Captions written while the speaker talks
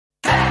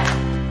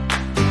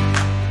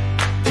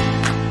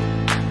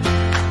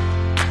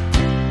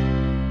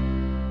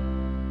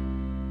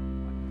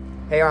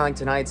Hey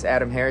Arlington Heights,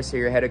 Adam Harris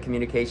here, your head of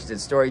communications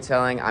and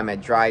storytelling. I'm at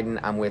Dryden.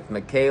 I'm with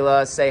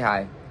Mikayla. Say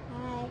hi.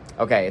 Hi.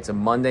 Okay, it's a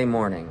Monday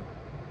morning,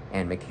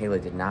 and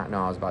Mikayla did not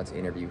know I was about to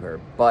interview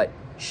her, but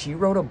she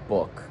wrote a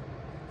book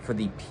for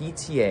the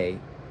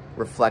PTA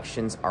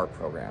Reflections Art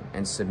Program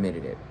and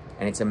submitted it,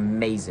 and it's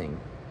amazing.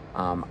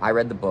 I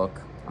read the book.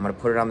 I'm going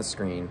to put it on the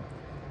screen.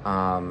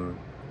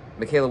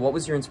 Mikayla, what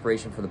was your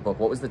inspiration for the book?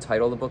 What was the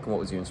title of the book, and what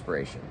was your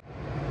inspiration?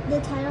 The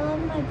title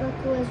of my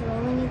book was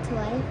Rolling Into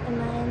Life, and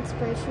my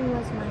inspiration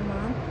was my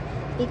mom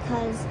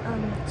because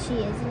she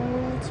is in a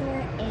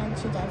wheelchair and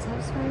she does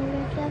have spina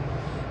bifida,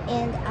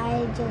 and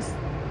I just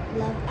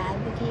love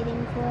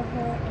advocating for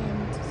her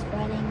and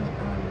spreading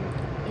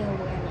the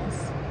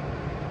awareness.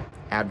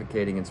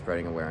 Advocating and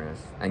spreading awareness.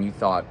 And you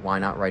thought, why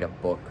not write a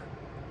book?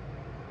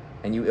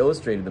 And you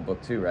illustrated the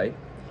book too, right?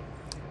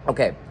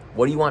 Okay,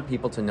 what do you want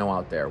people to know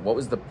out there? What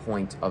was the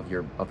point of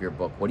your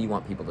book? What do you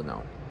want people to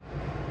know?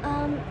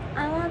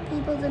 I want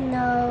people to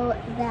know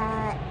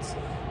that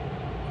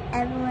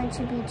everyone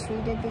should be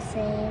treated the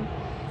same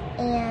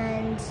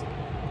and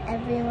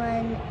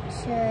everyone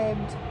should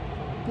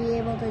be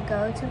able to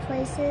go to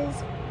places,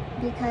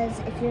 because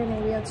if you're in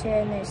a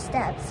wheelchair and there's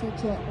steps, you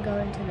can't go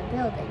into the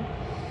building.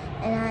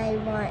 And I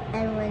want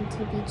everyone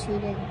to be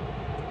treated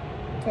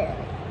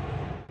fairly.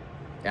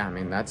 Yeah, I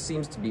mean, that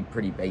seems to be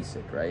pretty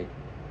basic, right?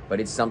 But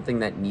it's something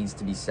that needs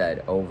to be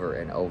said over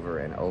and over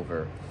and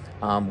over.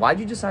 Why'd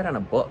you decide on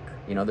a book?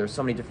 You know, there's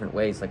so many different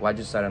ways. Like, why'd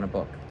you decide on a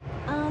book?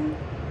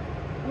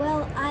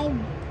 Well,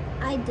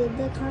 I did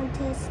the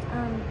contest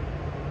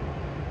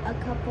a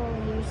couple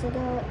years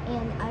ago,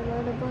 and I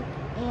wrote a book,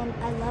 and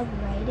I love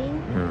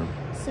writing.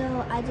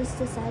 So I just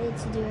decided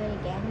to do it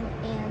again,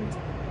 and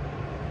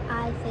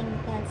I think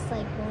that's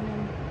like one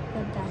of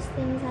the best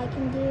things I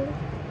can do.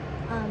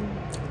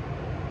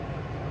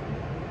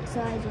 So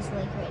I just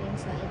like writing,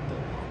 so I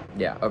did that.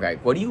 Yeah, okay.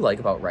 What do you like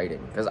about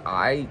writing? Because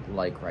I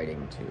like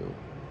writing too.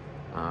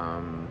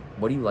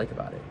 What do you like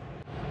about it?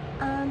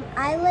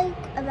 I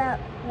like about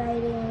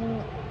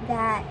writing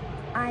that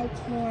I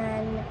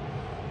can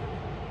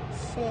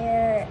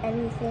share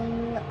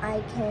anything,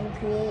 I can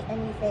create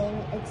anything.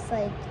 It's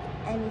like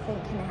anything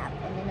can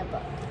happen in a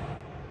book.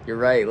 You're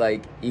right,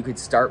 like, you could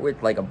start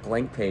with like a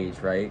blank page,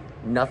 right?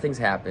 Nothing's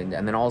happened,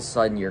 and then all of a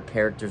sudden your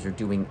characters are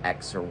doing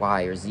X or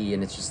Y or Z,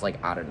 and it's just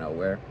like out of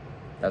nowhere.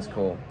 That's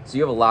cool. So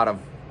you have a lot of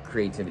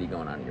creativity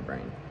going on in your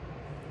brain.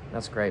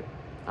 That's great.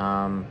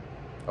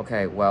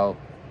 Okay, well,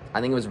 I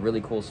think it was a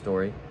really cool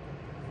story.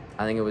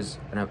 I think it was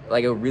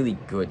like a really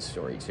good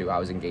story too. I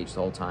was engaged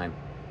the whole time.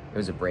 It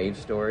was a brave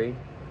story.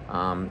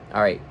 All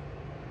right,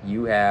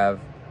 you have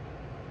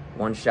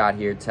one shot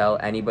here. Tell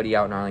anybody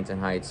out in Arlington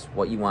Heights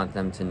what you want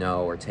them to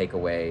know or take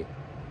away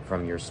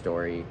from your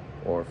story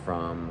or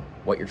from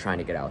what you're trying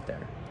to get out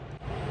there.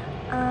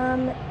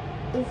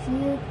 If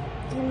you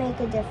can make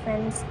a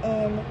difference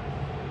in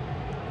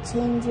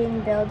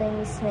changing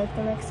buildings to make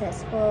them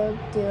accessible,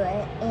 do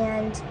it,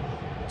 and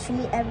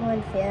treat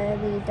everyone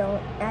fairly.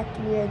 Don't act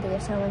weirdly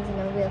if someone's in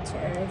a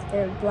wheelchair or if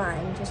they're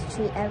blind. Just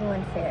treat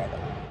everyone fairly.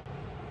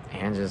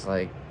 And just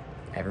like,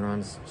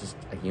 everyone's just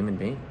a human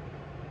being.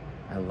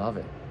 I love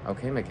it.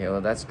 Okay,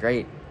 Mikayla, that's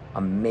great.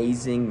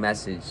 Amazing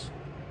message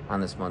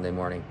on this Monday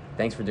morning.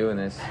 Thanks for doing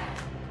this.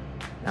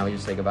 Now we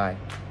just say goodbye.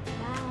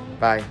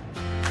 Bye. Bye.